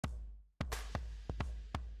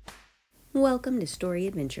Welcome to Story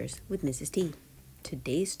Adventures with Mrs. T.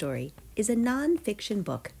 Today's story is a nonfiction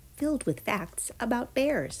book filled with facts about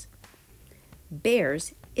bears.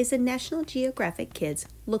 Bears is a National Geographic Kids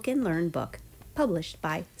Look and Learn book published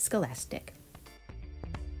by Scholastic.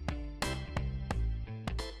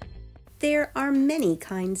 There are many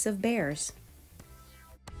kinds of bears.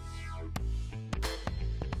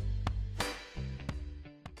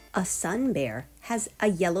 A sun bear has a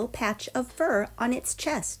yellow patch of fur on its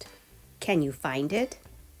chest. Can you find it?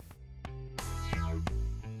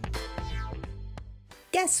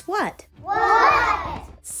 Guess what? What?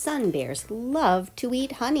 Sun bears love to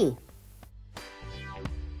eat honey.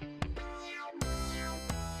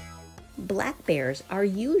 Black bears are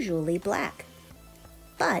usually black,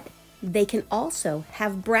 but they can also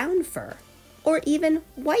have brown fur or even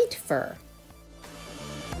white fur.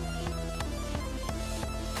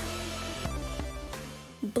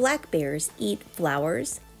 Black bears eat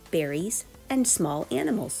flowers, berries, and small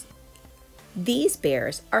animals. These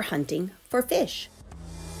bears are hunting for fish.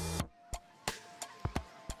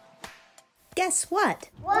 Guess what?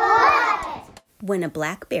 What? When a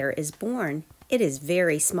black bear is born, it is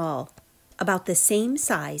very small, about the same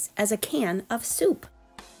size as a can of soup.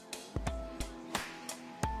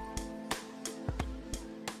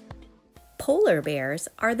 Polar bears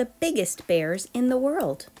are the biggest bears in the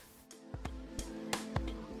world.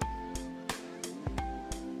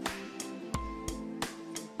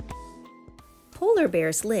 Polar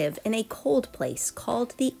bears live in a cold place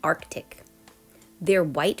called the Arctic. Their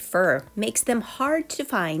white fur makes them hard to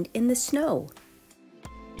find in the snow.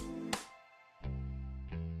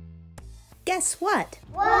 Guess what?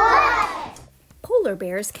 What? Polar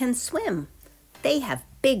bears can swim. They have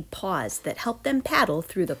big paws that help them paddle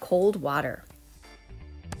through the cold water.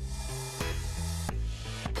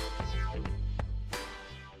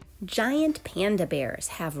 Giant panda bears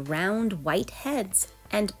have round white heads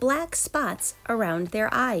and black spots around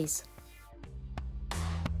their eyes.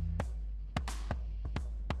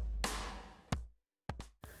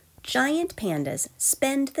 Giant pandas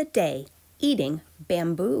spend the day eating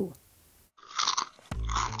bamboo.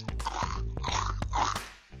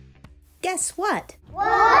 Guess what?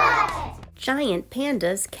 What? Giant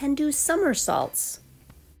pandas can do somersaults.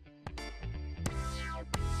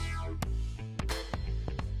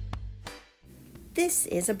 This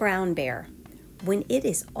is a brown bear. When it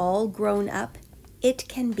is all grown up, it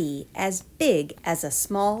can be as big as a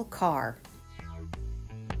small car.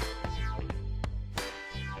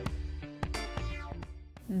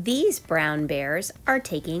 These brown bears are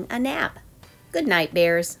taking a nap. Good night,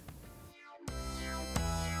 bears.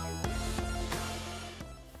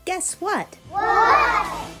 Guess what?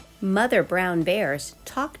 What? Mother brown bears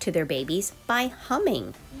talk to their babies by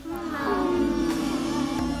humming.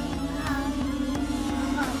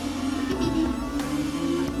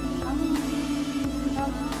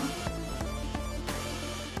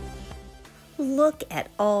 Look at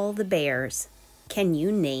all the bears. Can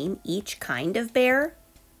you name each kind of bear?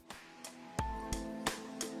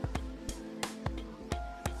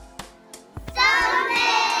 Sun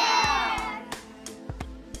bear.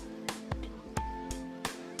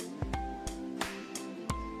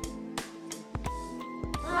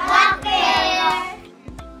 Black bear.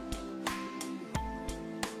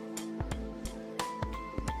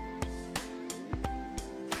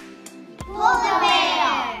 Polar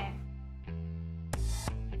bear.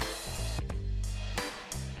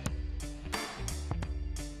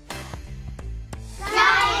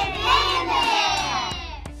 Giant panda bear.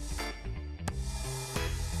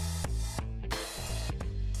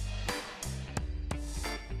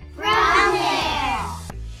 Brown bear.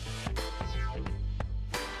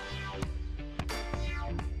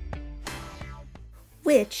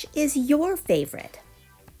 Which is your favorite?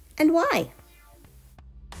 And why?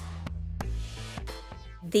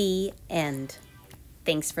 The end.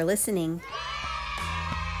 Thanks for listening.